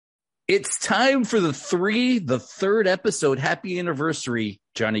It's time for the third episode. Happy anniversary,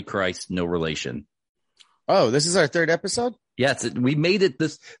 Johnny Christ, no relation. Oh, this is our third episode? Yes, we made it.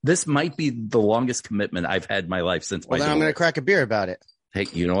 This might be the longest commitment I've had in my life since Well, then I'm going to crack a beer about it. Hey,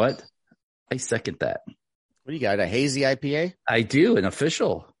 you know what? I second that. What do you got? A hazy IPA? I do, an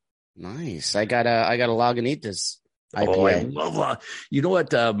official. Nice. I got a Lagunitas IPA. Oh, I love you know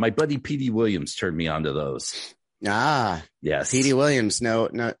what? My buddy P.D. Williams turned me onto those. Ah, yes. P.D. Williams. No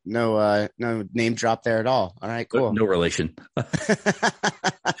name drop there at all. All right, cool. No relation.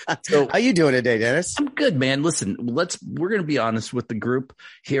 So, how you doing today, Dennis? I'm good, man. Listen, we're going to be honest with the group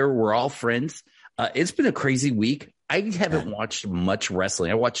here. We're all friends. It's been a crazy week. I haven't watched much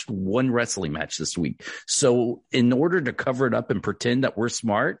wrestling. I watched one wrestling match this week. So in order to cover it up and pretend that we're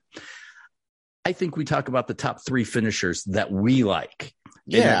smart, I think we talk about the top three finishers that we like.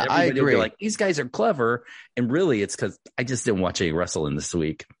 Yeah, I agree. Like, these guys are clever. And really, it's because I just didn't watch any wrestling this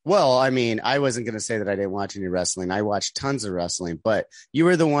week. Well, I mean, I wasn't going to say that I didn't watch any wrestling. I watched tons of wrestling, but you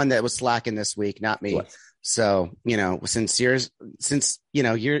were the one that was slacking this week, not me. What? So, since you're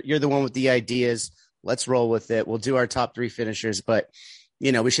the one with the ideas, let's roll with it. We'll do our top three finishers, but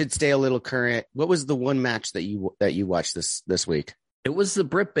we should stay a little current. What was the one match that you watched this week? It was the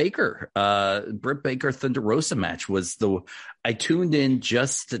Britt Baker Thunder Rosa match. I tuned in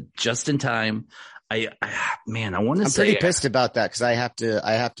just in time. I want to say I'm pretty pissed about that because I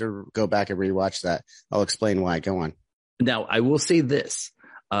have to go back and rewatch that. I'll explain why. Go on. Now I will say this.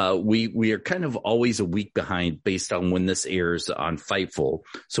 We are kind of always a week behind based on when this airs on Fightful.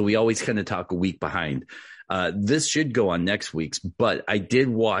 So we always kind of talk a week behind. This should go on next week's, but I did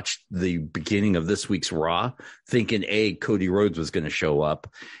watch the beginning of this week's Raw thinking Cody Rhodes was going to show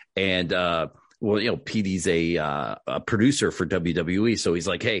up. And, PD's a producer for WWE. So he's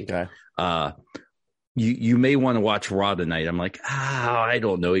like, hey, okay. You may want to watch Raw tonight. I'm like, I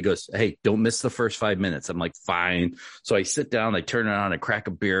don't know. He goes, hey, don't miss the first 5 minutes. I'm like, fine. So I sit down, I turn it on, I crack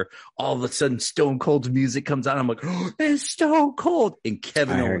a beer. All of a sudden, Stone Cold's music comes on. I'm like, it's Stone Cold. And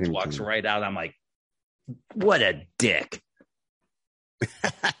Kevin Owens walks right out. I'm like, what a dick.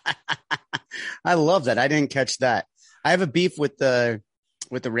 I love that. I didn't catch that. I have a beef with the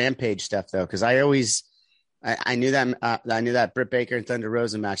Rampage stuff though, because I knew that Britt Baker and Thunder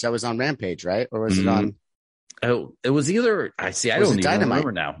Rosa match that was on Rampage, right? Or was it on? Oh, it was either. I don't even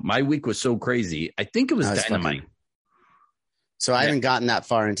remember now. My week was so crazy. I think it was Dynamite. So I haven't gotten that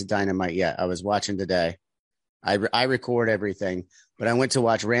far into Dynamite yet. I was watching today. I record everything, but I went to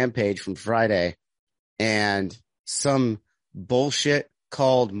watch Rampage from Friday, and some bullshit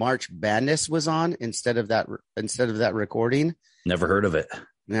called March Madness was on instead of that recording. Never heard of it.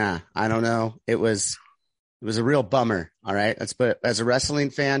 Nah, I don't know. It was a real bummer. All right. But as a wrestling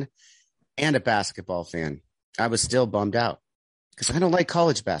fan and a basketball fan, I was still bummed out because I don't like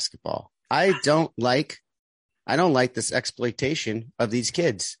college basketball. I don't like this exploitation of these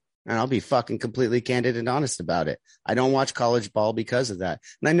kids. And I'll be fucking completely candid and honest about it. I don't watch college ball because of that.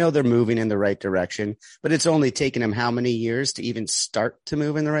 And I know they're moving in the right direction, but it's only taken them how many years to even start to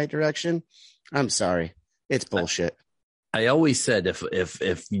move in the right direction? I'm sorry. It's bullshit. I always said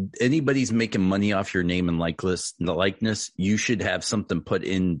if anybody's making money off your name and likeness, you should have something put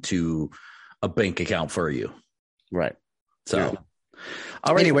into a bank account for you. Right. So, yeah.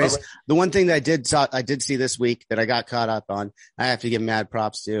 All right. Anyways, the one thing that I did see this week that I got caught up on, I have to give mad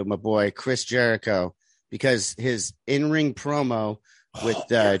props to my boy Chris Jericho, because his in-ring promo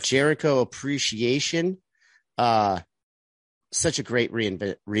with Jericho Appreciation, such a great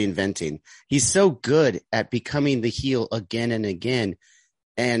reinventing. He's so good at becoming the heel again and again.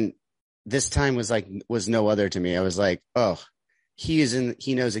 And this time was no other to me. I was like, oh, he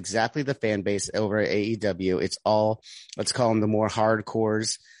knows exactly the fan base over at AEW. It's all, let's call him the more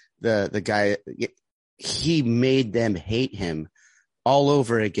hardcores. The guy, he made them hate him all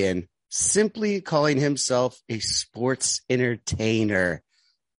over again, simply calling himself a sports entertainer.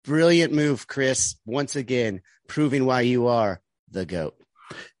 Brilliant move, Chris. Once again, proving why you are the GOAT.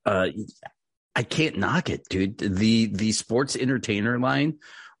 I can't knock it, dude. The sports entertainer line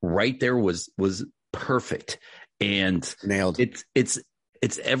right there was perfect. And nailed. It's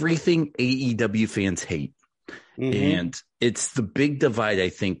everything AEW fans hate. Mm-hmm. And it's the big divide, I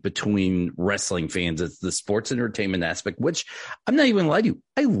think, between wrestling fans. It's the sports entertainment aspect, which I'm not even lying to you.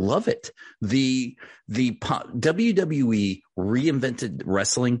 I love it. The WWE reinvented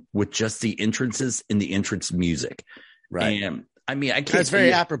wrestling with just the entrances and the entrance music. Right. And I mean, I can't. That's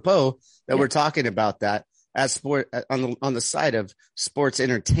very apropos that we're talking about that as sport on the side of sports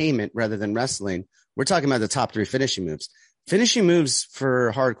entertainment rather than wrestling. We're talking about the top three finishing moves. Finishing moves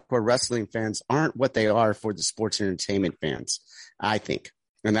for hardcore wrestling fans aren't what they are for the sports entertainment fans, I think.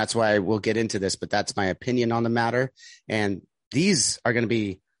 And that's why we'll get into this, but that's my opinion on the matter. And these are going to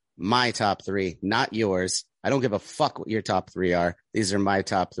be my top three, not yours. I don't give a fuck what your top three are. These are my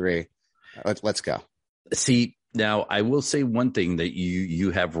top three. Let's go. See, now I will say one thing that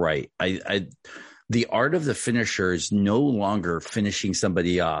you have right. The art of the finisher is no longer finishing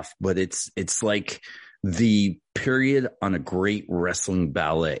somebody off, but it's like the period on a great wrestling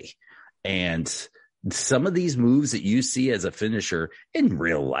ballet. And some of these moves that you see as a finisher in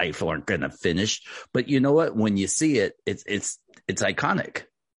real life aren't going to finish, but you know what? When you see it, it's iconic.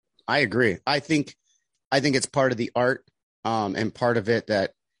 I agree. I think it's part of the art, and part of it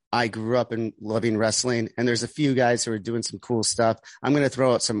that I grew up in loving wrestling. And there's a few guys who are doing some cool stuff. I'm going to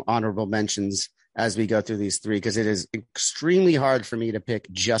throw out some honorable mentions as we go through these three, because it is extremely hard for me to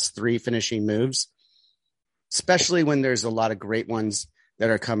pick just three finishing moves, especially when there's a lot of great ones that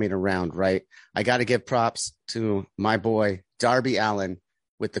are coming around, right? I got to give props to my boy, Darby Allin,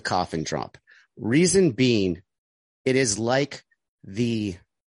 with the coffin drop. Reason being, it is like the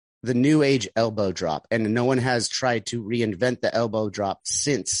new age elbow drop, and no one has tried to reinvent the elbow drop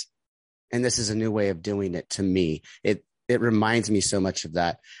since. And this is a new way of doing it to me. It reminds me so much of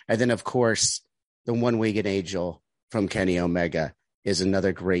that. And then, of course, the one-winged angel from Kenny Omega is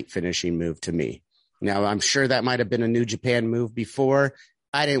another great finishing move to me. Now, I'm sure that might have been a New Japan move before.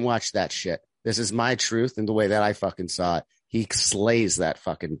 I didn't watch that shit. This is my truth and the way that I fucking saw it. He slays that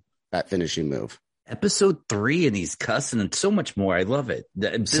finishing move. Episode 3, and he's cussing and so much more. I love it.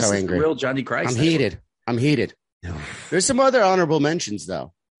 This so is angry. The real Johnny Christ. I'm heated. There's some other honorable mentions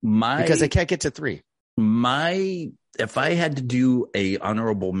though, because I can't get to 3. If I had to do a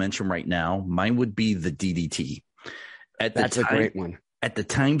honorable mention right now, mine would be the DDT. That's a great one. At the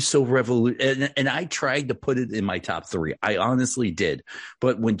time, so revolutionary. And I tried to put it in my top 3. I honestly did.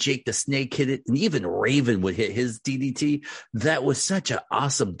 But when Jake the Snake hit it, and even Raven would hit his DDT, that was such an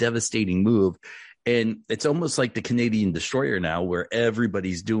awesome, devastating move. And it's almost like the Canadian Destroyer now, where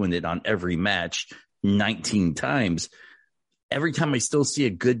everybody's doing it on every match 19 times. Every time I still see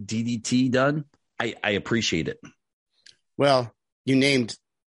a good DDT done, I appreciate it. Well, you named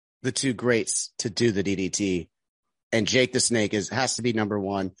the two greats to do the DDT, and Jake the Snake has to be number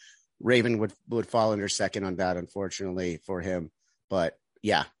one. Raven would fall under second on that, unfortunately for him. But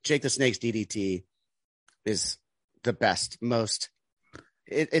yeah, Jake the Snake's DDT is the best,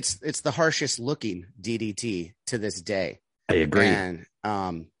 it's the harshest looking DDT to this day. I agree. And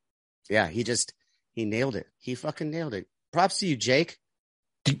yeah, he nailed it. He fucking nailed it. Props to you, Jake.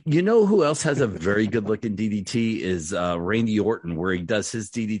 You know who else has a very good looking DDT is Randy Orton, where he does his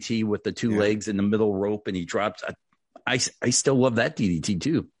DDT with the two legs in the middle rope and he drops. I still love that DDT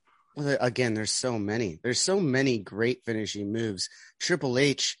too. Well, again, there's so many great finishing moves. Triple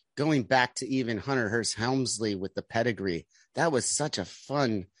H going back to even Hunter Hearst Helmsley with the pedigree. That was such a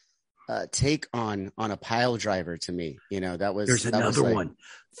fun take on a pile driver to me. There's another one.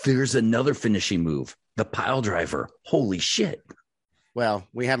 There's another finishing move, the pile driver. Holy shit. Well,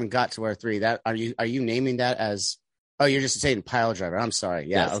 we haven't got to our 3. That are you naming that as? Oh, you're just saying pile driver. I'm sorry.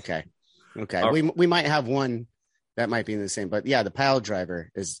 Yeah. Yes. Okay. We might have one that might be in the same, but yeah, the pile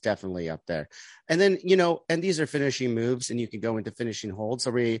driver is definitely up there. And then, and these are finishing moves, and you can go into finishing holds.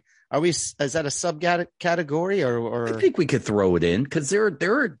 Is that a sub category or? I think we could throw it in, because there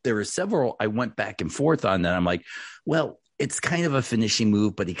are several. I went back and forth on that. I'm like, well, it's kind of a finishing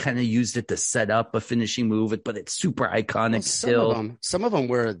move, but he kind of used it to set up a finishing move, but it's super iconic still. Some of them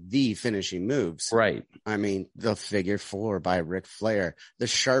were the finishing moves. Right. I mean, the figure 4 by Ric Flair, the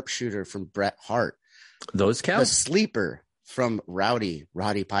sharpshooter from Bret Hart. Those count. The sleeper from Roddy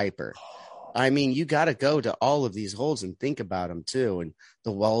Piper. I mean, you got to go to all of these holds and think about them too. And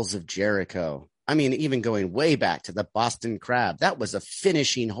the Walls of Jericho. I mean, even going way back to the Boston Crab, that was a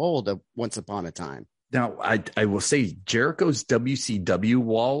finishing hold of once upon a time. Now, I will say Jericho's WCW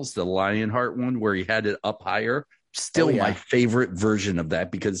walls, the Lionheart one where he had it up higher, still my favorite version of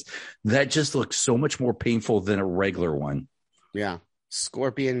that, because that just looks so much more painful than a regular one. Yeah.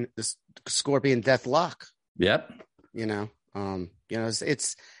 The Scorpion Death Lock. Yep.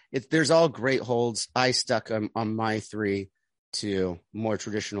 It's there's all great holds. I stuck on my 3 to more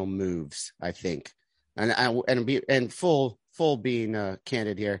traditional moves, I think. And full being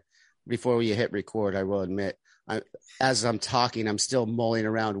candid here. Before we hit record, I will admit, as I'm talking, I'm still mulling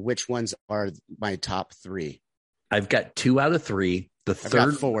around which ones are my top 3. I've got 2 out of 3. I've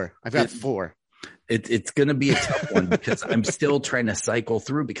got 4. It's going to be a tough one, because I'm still trying to cycle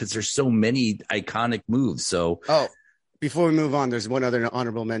through, because there's so many iconic moves. So, before we move on, there's one other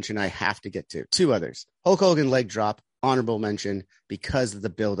honorable mention I have to get to. 2 others. Hulk Hogan leg drop, honorable mention, because of the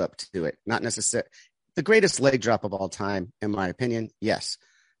build up to it. Not necessarily the greatest leg drop of all time, in my opinion. Yes.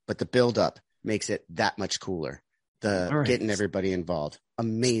 but the build up makes it that much cooler. Right. Getting everybody involved.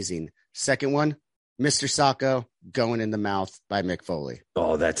 Amazing. Second one, Mr. Sacco going in the mouth by Mick Foley.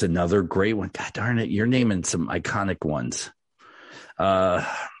 Oh, that's another great one. God darn it. You're naming some iconic ones. All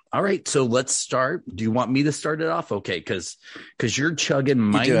right. So let's start. Do you want me to start it off? Okay. Cause you're chugging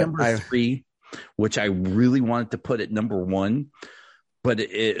my number 3, which I really wanted to put at number 1, but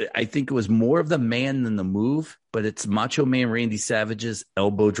I think it was more of the man than the move, but it's Macho Man Randy Savage's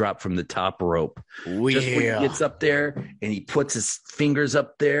elbow drop from the top rope. Just when he gets up there and he puts his fingers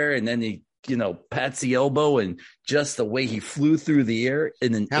up there and then he, pats the elbow, and just the way he flew through the air.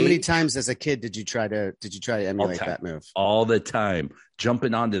 And then how many times as a kid did you try to emulate that move? All the time,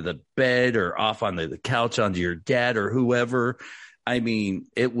 jumping onto the bed or off onto the couch onto your dad or whoever. I mean,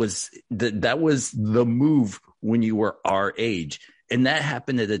 it was that was the move when you were our age. And that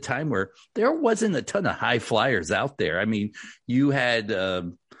happened at a time where there wasn't a ton of high flyers out there. I mean, you had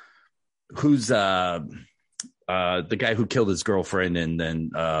who's the guy who killed his girlfriend and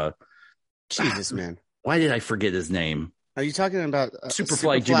then Jesus, man. Why did I forget his name? Are you talking about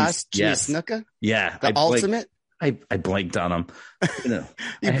Superfly Jimmy Snuka? Yeah. The ultimate? I blanked on him.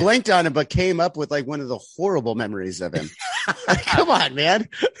 You blanked on him, but came up with like one of the horrible memories of him. Come on, man.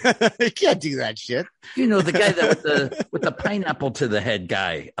 You can't do that shit. The guy that with the pineapple to the head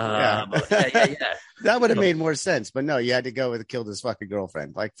guy. Yeah. That would have made more sense, but no, you had to go with killed his fucking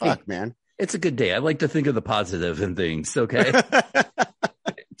girlfriend. Like, fuck, man. It's a good day. I like to think of the positive in things. Okay.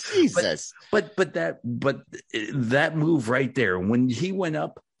 Jesus. But that move right there, when he went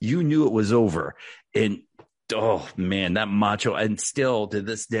up, you knew it was over. And oh man, that Macho, and still to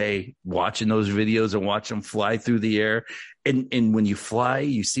this day, watching those videos and watch them fly through the air. And when you fly,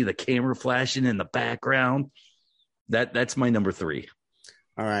 you see the camera flashing in the background. That's my number 3.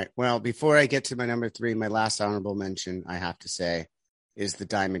 All right. Well, before I get to my number 3, my last honorable mention, I have to say, is the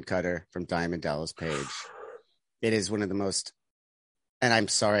Diamond Cutter from Diamond Dallas Page. It is one of the most, and I'm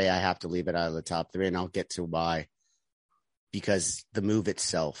sorry I have to leave it out of the top 3, and I'll get to why. Because the move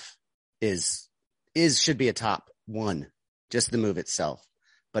itself should be a top 1, just the move itself.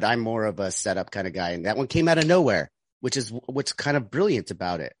 But I'm more of a setup kind of guy, and that one came out of nowhere, which is what's kind of brilliant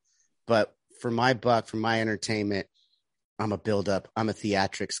about it. But for my buck, for my entertainment, I'm a build-up. I'm a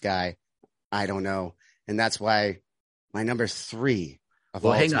theatrics guy. I don't know, and that's why my number 3 of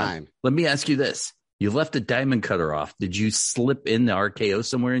all time. On. Let me ask you this. You left the Diamond Cutter off. Did you slip in the RKO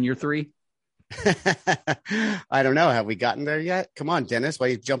somewhere in your 3? I don't know. Have we gotten there yet? Come on, Dennis. Why are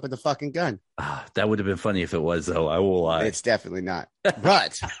you jumping the fucking gun? That would have been funny if it was, though. I will lie. It's definitely not.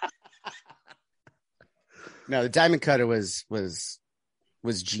 But no, the Diamond Cutter was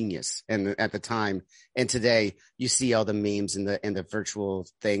genius, and at the time and today, you see all the memes and the virtual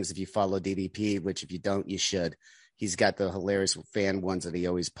things. If you follow DDP, which if you don't, you should. He's got the hilarious fan ones that he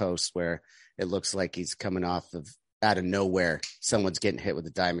always posts where it looks like he's coming off of out of nowhere. Someone's getting hit with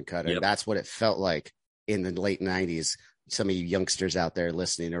a Diamond Cutter. Yep. That's what it felt like in the late 90s. Some of you youngsters out there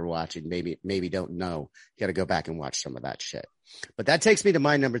listening or watching maybe don't know. You got to go back and watch some of that shit. But that takes me to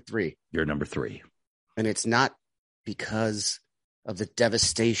my number 3. Your number 3. And it's not because of the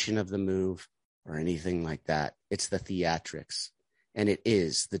devastation of the move or anything like that. It's the theatrics. And it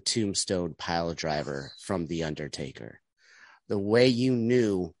is the Tombstone Piledriver from The Undertaker. The way you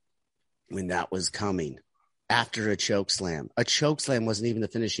knew when that was coming after a chokeslam. A chokeslam wasn't even the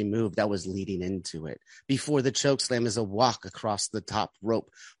finishing move. That was leading into it. Before the chokeslam is a walk across the top rope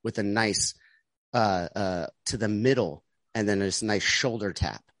with a nice to the middle and then this nice shoulder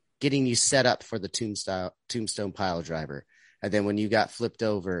tap, getting you set up for the Tombstone Piledriver. And then when you got flipped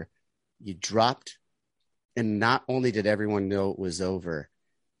over, you dropped. And not only did everyone know it was over,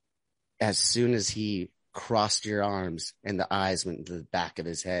 as soon as he crossed your arms and the eyes went to the back of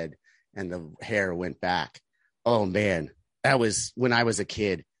his head and the hair went back. Oh man, that was when I was a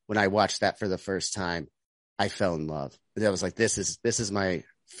kid. When I watched that for the first time, I fell in love. I was like, this is my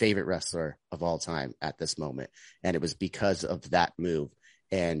favorite wrestler of all time at this moment. And it was because of that move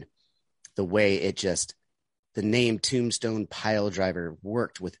and the way the name Tombstone Piledriver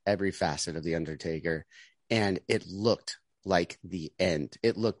worked with every facet of The Undertaker. And it looked like the end.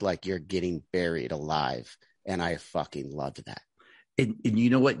 It looked like you're getting buried alive. And I fucking loved that. And you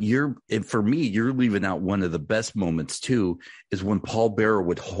know what? For me, you're leaving out one of the best moments too, is when Paul Bearer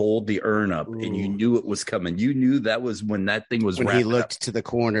would hold the urn up. Ooh. And you knew it was coming. You knew that was when that thing was when he looked to the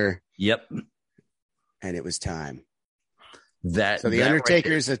corner. Yep. And it was time. So The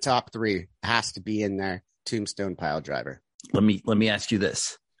Undertaker is a top 3, has to be in there. Tombstone Piledriver. Let me ask you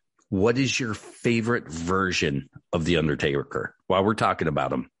this. What is your favorite version of The Undertaker while we're talking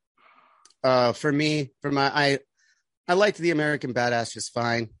about him? For me, I liked the American Badass just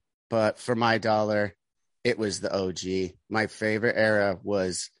fine. but for my dollar, it was the OG. My favorite era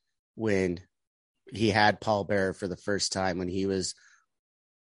was when he had Paul Bearer for the first time, when he was,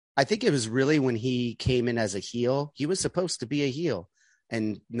 I think it was really when he came in as a heel. He was supposed to be a heel,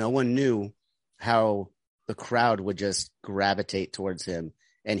 and no one knew how the crowd would just gravitate towards him,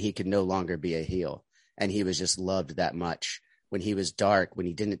 and he could no longer be a heel. And he was just loved that much. When he was dark, when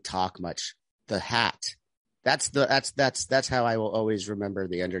he didn't talk much, the hat. That's how I will always remember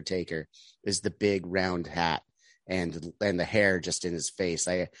the Undertaker, is the big round hat and the hair just in his face.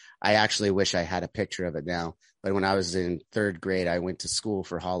 I actually wish I had a picture of it now, but when I was in third grade, I went to school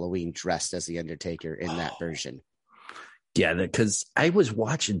for Halloween dressed as the Undertaker in that version. Yeah, because I was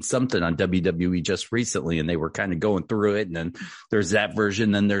watching something on WWE just recently, and they were kind of going through it. And then there's that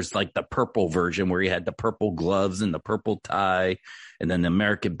version. Then there's like the purple version where he had the purple gloves and the purple tie, and then the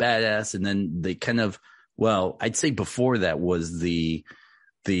American Badass. And then they kind of, well, I'd say before that was the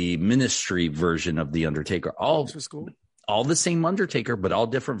Ministry version of the Undertaker. All the same Undertaker, but all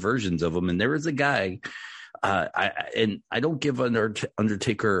different versions of him. And there was a guy. I don't give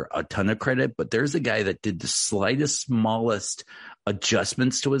Undertaker a ton of credit, but there's a guy that did the smallest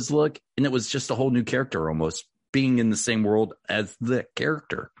adjustments to his look, and it was just a whole new character, almost being in the same world as the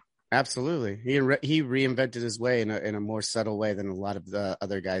character. Absolutely, he reinvented his way in a more subtle way than a lot of the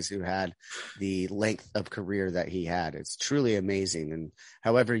other guys who had the length of career that he had. It's truly amazing, and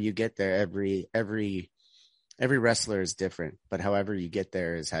however you get there, every wrestler is different, but however you get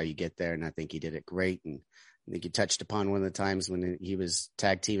there is how you get there, and I think he did it great. And I think you touched upon one of the times when he was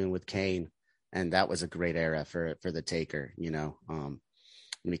tag teaming with Kane, and that was a great era for the Taker, and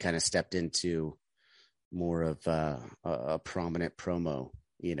he kind of stepped into more of a prominent promo,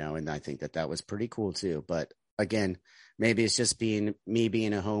 and I think that was pretty cool too. But again, maybe it's just being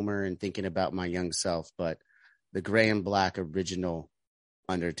a homer and thinking about my young self, but the gray and black original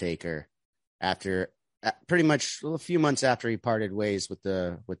Undertaker, after pretty much a few months after he parted ways with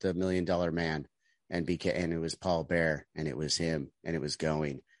the $1 Million Man, and it was Paul Bearer, and it was him, and it was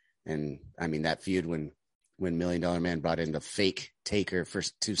going. And I mean, that feud when $1 Million Man brought in the fake Taker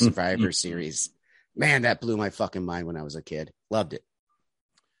to Survivor Series, man, that blew my fucking mind when I was a kid. Loved it.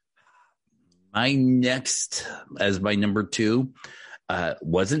 My next, as my number 2,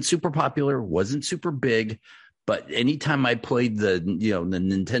 wasn't super popular, wasn't super big, but anytime I played the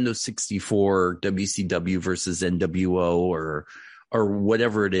Nintendo 64 WCW versus NWO or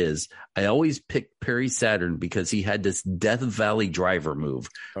whatever it is, I always picked Perry Saturn because he had this Death Valley Driver move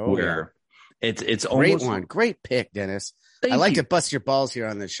where it's great almost one. Great pick, Dennis. I like to bust your balls here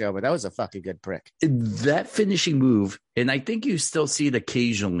on this show, but that was a fucking good prick. That finishing move, and I think you still see it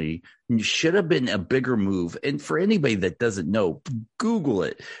occasionally, should have been a bigger move. And for anybody that doesn't know, Google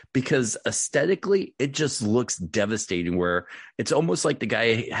it, because aesthetically, it just looks devastating, where it's almost like the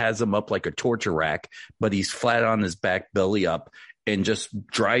guy has him up like a torture rack, but he's flat on his back, belly up, and just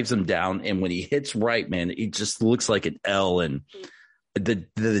drives him down. And when he hits right, man, it just looks like an L. And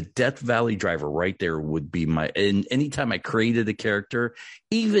the Death Valley Driver right there would be and anytime I created a character,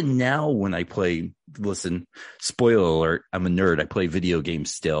 even now when I play, listen, spoiler alert, I'm a nerd. I play video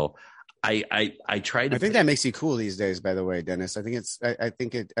games still. I try to. I think that makes you cool these days, by the way, Dennis. I think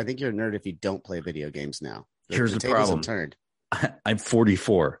you're a nerd if you don't play video games now. Here's the problem. Turned. I'm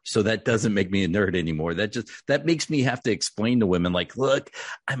 44, so that doesn't make me a nerd anymore. That makes me have to explain to women, like, look,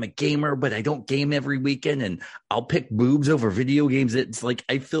 I'm a gamer, but I don't game every weekend, and I'll pick boobs over video games. It's like,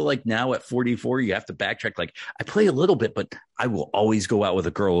 I feel like now at 44, you have to backtrack. Like, I play a little bit, but I will always go out with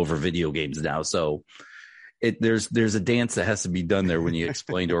a girl over video games now. So there's a dance that has to be done there when you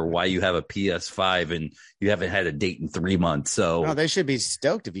explain to her why you have a PS5 and you haven't had a date in 3 months. So no, they should be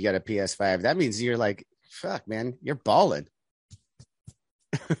stoked if you got a PS5. That means you're like, fuck, man, you're balling.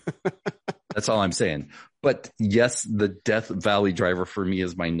 That's all I'm saying. But yes, the Death Valley Driver for me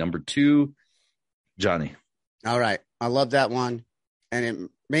is my number 2. Johnny. All right. I love that one. And it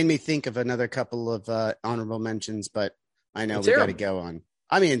made me think of another couple of honorable mentions, but I know we got to go on.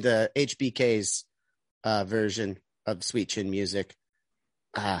 I mean, the HBK's version of Sweet Chin Music.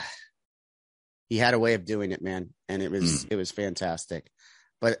 He had a way of doing it, man. And it was fantastic.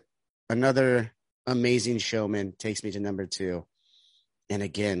 But another amazing showman takes me to number 2. And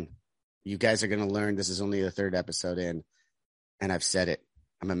again, you guys are going to learn, this is only the 3rd episode in, and I've said it.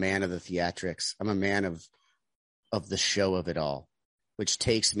 I'm a man of the theatrics. I'm a man of the show of it all, which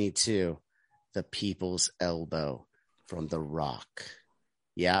takes me to the People's Elbow from The Rock.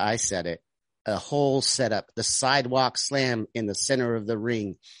 Yeah, I said it. A whole setup, the sidewalk slam in the center of the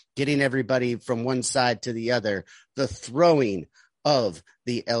ring, getting everybody from one side to the other, the throwing of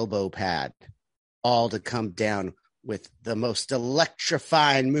the elbow pad, all to come down with the most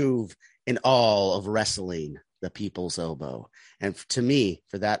electrifying move in all of wrestling, the People's Elbow. And to me,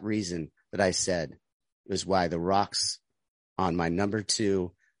 for that reason that I said, is why The Rock's on my number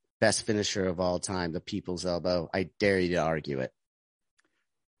 2 best finisher of all time, the People's Elbow. I dare you to argue it.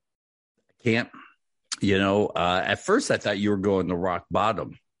 Can't. At first I thought you were going the Rock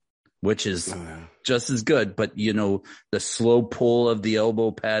Bottom, which is just as good. But, the slow pull of the elbow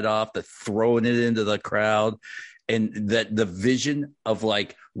pad off, the throwing it into the crowd, and that the vision of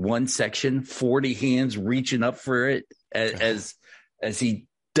like one section, 40 hands reaching up for it as he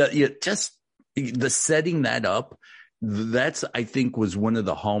does, just the setting that up. That's, I think, was one of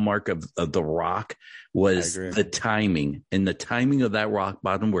the hallmark of The Rock was the timing of that rock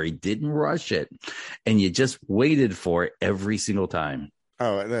bottom where he didn't rush it and you just waited for it every single time.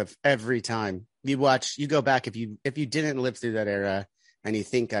 Oh, every time you go back. If you didn't live through that era and you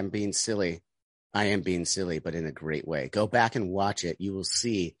think I'm being silly, I am being silly, but in a great way. Go back and watch it. You will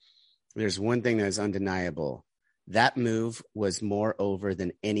see there's one thing that is undeniable. That move was more over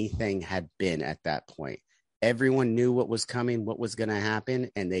than anything had been at that point. Everyone knew what was coming, what was going to happen,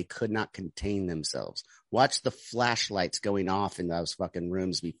 and they could not contain themselves. Watch the flashlights going off in those fucking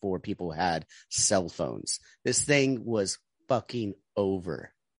rooms before people had cell phones. This thing was fucking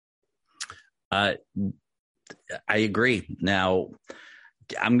over. I agree. Now,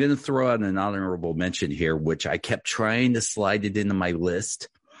 I'm going to throw out an honorable mention here, which I kept trying to slide it into my list,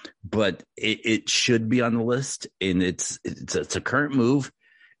 but it should be on the list, and it's a current move.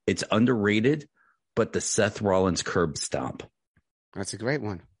 It's underrated. But the Seth Rollins curb stomp. That's a great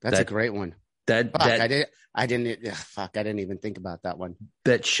one. I didn't even think about that one.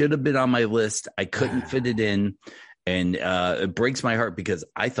 That should have been on my list. I couldn't fit it in. And it breaks my heart because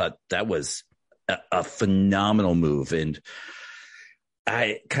I thought that was a phenomenal move. And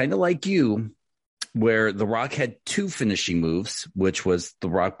I kind of like you, where The Rock had 2 finishing moves, which was the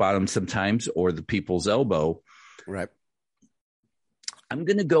rock bottom sometimes or the People's Elbow. Right. I'm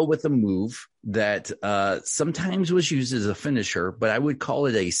going to go with a move that sometimes was used as a finisher, but I would call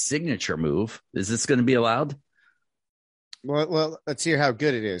it a signature move. Is this going to be allowed? Well, let's hear how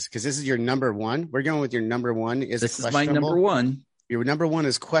good it is, because this is your number 1. We're going with your number 1. This is my number 1. Your number 1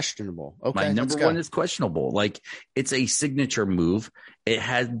 is questionable. Okay, my number 1 is questionable. Like, it's a signature move. It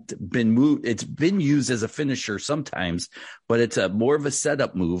had been moved. It's been used as a finisher sometimes, but it's more of a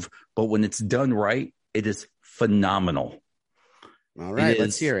setup move. But when it's done right, it is phenomenal. All right,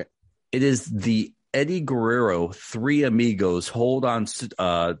 let's hear it. It is the Eddie Guerrero 3 Amigos hold on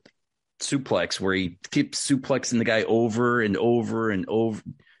suplex, where he keeps suplexing the guy over and over and over.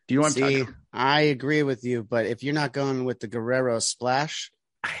 Do you know what I'm talking about? I agree with you, but if you're not going with the Guerrero splash,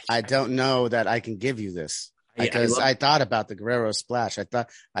 I don't know that I can give you this, because I thought about the Guerrero splash.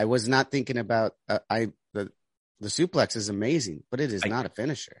 I was not thinking about the suplex is amazing, but it is not a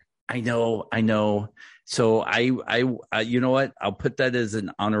finisher. I know. So I, you know what? I'll put that as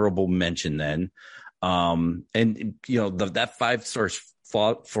an honorable mention then. And that 5-star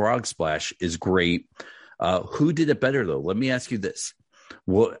frog splash is great. Who did it better though? Let me ask you this: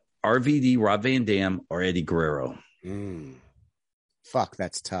 what, RVD, Rob Van Dam, or Eddie Guerrero? Fuck,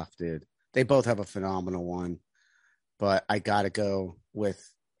 that's tough, dude. They both have a phenomenal one, but I gotta go with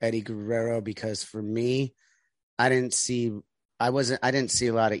Eddie Guerrero, because for me, I didn't see a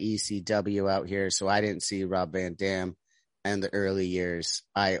lot of ECW out here, so I didn't see Rob Van Dam in the early years.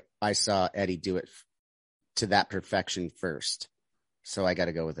 I saw Eddie do it to that perfection first. So I got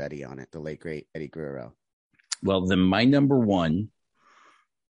to go with Eddie on it, the late, great Eddie Guerrero. Well, then my number 1,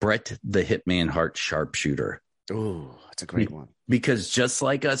 Bret the Hitman Hart sharpshooter. Ooh, that's a great one. Because just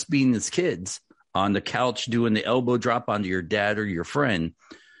like us being as kids on the couch doing the elbow drop onto your dad or your friend,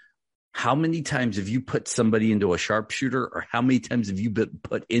 how many times have you put somebody into a sharpshooter, or how many times have you been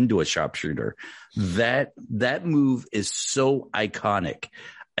put into a sharpshooter? That move is so iconic.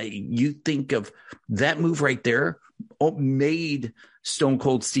 You think of that move right there, made Stone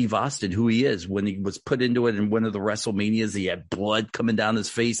Cold Steve Austin who he is when he was put into it in one of the WrestleManias. He had blood coming down his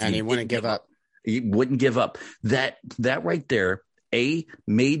face, and he wouldn't give up. He wouldn't give up. That right there, A,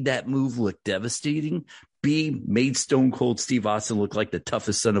 made that move look devastating. B, made Stone Cold Steve Austin look like the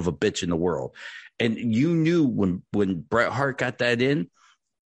toughest son of a bitch in the world. And you knew when Bret Hart got that in,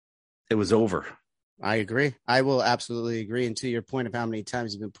 it was over. I agree. I will absolutely agree. And to your point of how many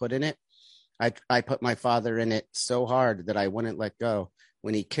times you've been put in it, I put my father in it so hard that I wouldn't let go.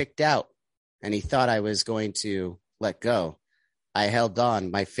 When he kicked out and he thought I was going to let go, I held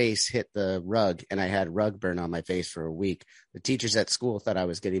on. My face hit the rug, and I had rug burn on my face for a week. The teachers at school thought I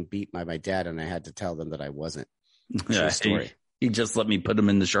was getting beat by my dad, and I had to tell them that I wasn't. True story. He just let me put him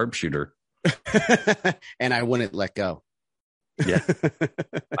in the sharpshooter. And I wouldn't let go. Yeah.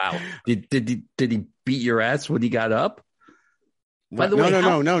 Wow. Did he beat your ass when he got up? By the way,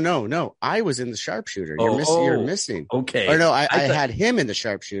 no. I was in the sharpshooter. You're missing. Okay. Or no, I had him in the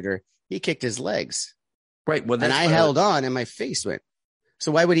sharpshooter. He kicked his legs. Right. Well, and I held on and my face went.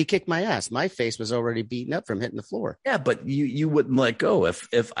 So why would he kick my ass? My face was already beaten up from hitting the floor. Yeah, but you wouldn't let go.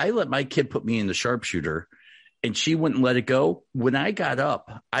 If I let my kid put me in the sharpshooter and she wouldn't let it go, when I got up,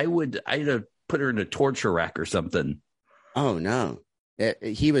 I'd have put her in a torture rack or something. Oh no.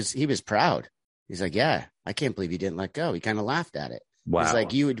 He was proud. He's like, yeah, I can't believe you didn't let go. He kind of laughed at it. Wow. He's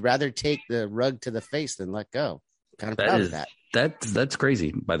like, you would rather take the rug to the face than let go. Kind of proud of that. That's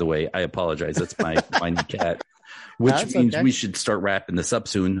crazy, by the way. I apologize. That's my new cat. Which means we should start wrapping this up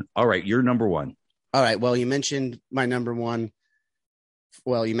soon. All right, you're number one. All right. Well, you mentioned my number one.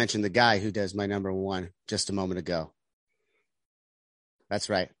 Well, you mentioned the guy who does my number one just a moment ago. That's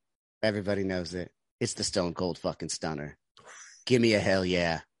right. Everybody knows it. It's the Stone Cold fucking Stunner. Give me a hell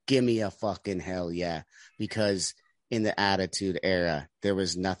yeah. Give me a fucking hell yeah. Because in the Attitude Era, there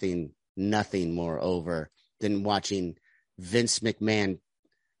was nothing more over than watching Vince McMahon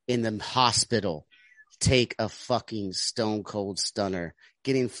in the hospital take a fucking Stone Cold Stunner,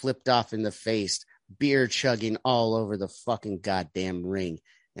 getting flipped off in the face, beer chugging all over the fucking goddamn ring.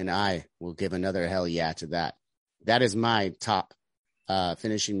 And I will give another hell yeah to that. That is my top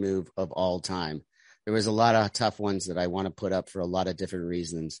finishing move of all time. There was a lot of tough ones that I want to put up for a lot of different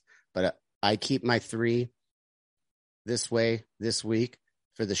reasons, but I keep my 3 this week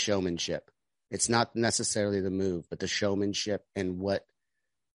for the showmanship. It's not necessarily the move, but the showmanship and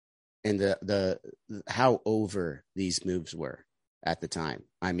the how over these moves were at the time.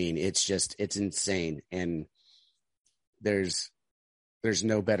 I mean, it's insane. And there's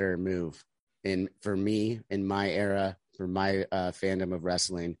no better move for me in my era, for my fandom of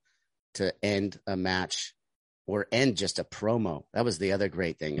wrestling, to end a match or end just a promo. That was the other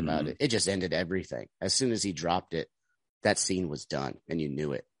great thing about it. It just ended everything. As soon as he dropped it, that scene was done and you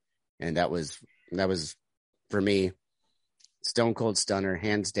knew it. And that was for me, Stone Cold Stunner,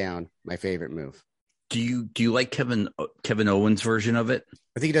 hands down, my favorite move. Do you like Kevin Owens' version of it?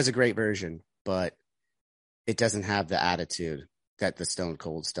 I think he does a great version, but it doesn't have the attitude that the Stone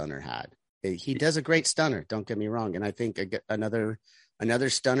Cold Stunner had. He does a great stunner, don't get me wrong. And I think another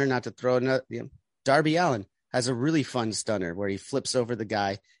stunner, not to throw another, Darby Allin has a really fun stunner where he flips over the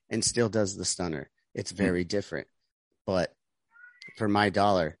guy and still does the stunner. It's very different. But for my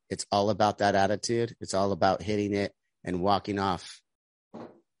dollar, it's all about that attitude. It's all about hitting it and walking off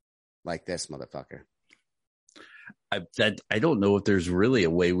like this, motherfucker. I don't know if there's really a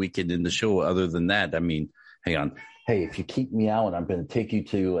way we can end the show other than that. I mean, hang on. Hey, if you keep me out, I'm going to take you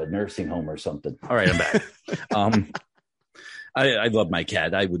to a nursing home or something. All right, I'm back. I love my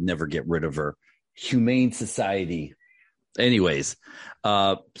cat. I would never get rid of her. Humane Society. Anyways,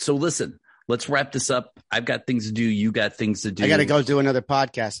 so listen, let's wrap this up. I've got things to do. You got things to do. I got to go do another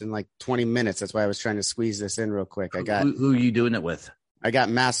podcast in like 20 minutes. That's why I was trying to squeeze this in real quick. Who are you doing it with? I got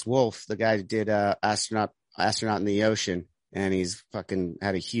Mass Wolf, the guy who did Astronaut in the Ocean, and he's fucking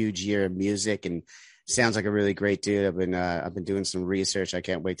had a huge year of music and sounds like a really great dude. I've been doing some research. I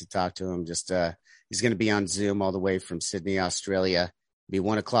can't wait to talk to him. Just he's going to be on Zoom all the way from Sydney, Australia. It'll be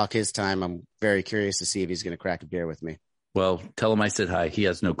 1:00 his time. I'm very curious to see if he's going to crack a beer with me. Well, tell him I said hi. He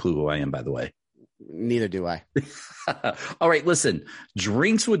has no clue who I am, by the way. Neither do I. All right, listen.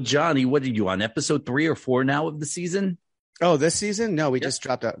 Drinks with Johnny. What are you on, episode 3 or 4 now of the season? Oh, this season? No, we just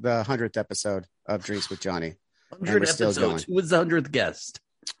dropped the 100th episode of Drinks with Johnny. 100 episodes. Who was the 100th guest?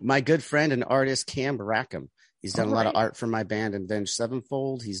 My good friend and artist, Cam Rackham. He's done a lot of art for my band, Avenged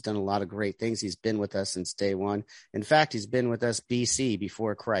Sevenfold. He's done a lot of great things. He's been with us since day one. In fact, he's been with us BC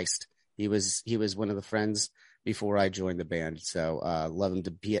before Christ. He was one of the friends before I joined the band. So love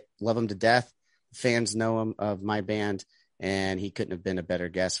him to death. Fans know him of my band, and he couldn't have been a better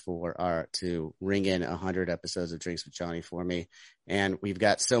guest to ring in 100 episodes of Drinks with Johnny for me. And we've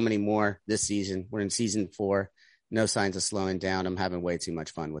got so many more this season. We're in season 4. No signs of slowing down. I'm having way too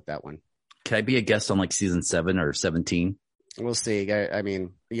much fun with that one. Can I be a guest on like season 7 or 17? We'll see. I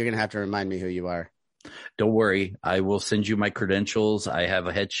mean, you're going to have to remind me who you are. Don't worry. I will send you my credentials. I have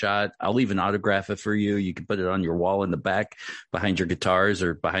a headshot. I'll even autograph it for you. You can put it on your wall in the back behind your guitars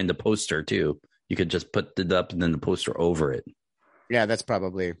or behind the poster too. You could just put it up and then the poster over it. Yeah, that's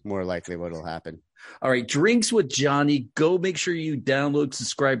probably more likely what will happen. All right. Drinks with Johnny. Go make sure you download,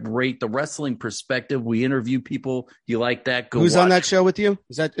 subscribe, rate The Wrestling Perspective. We interview people. You like that? Go Who's watch. on that show with you?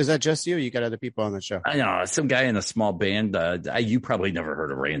 Is that just you? Or you got other people on the show? I know some guy in a small band. You probably never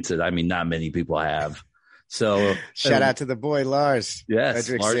heard of Rancid. I mean, not many people have. So shout out to the boy Lars. Yes,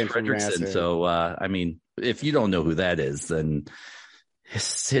 Lars from Fredrickson. Massive. So I mean, if you don't know who that is, then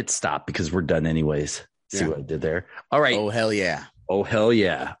hit stop because we're done anyways. See what I did there? All right. Oh hell yeah. Oh hell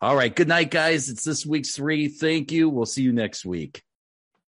yeah. All right. Good night, guys. It's this week's 3. Thank you. We'll see you next week.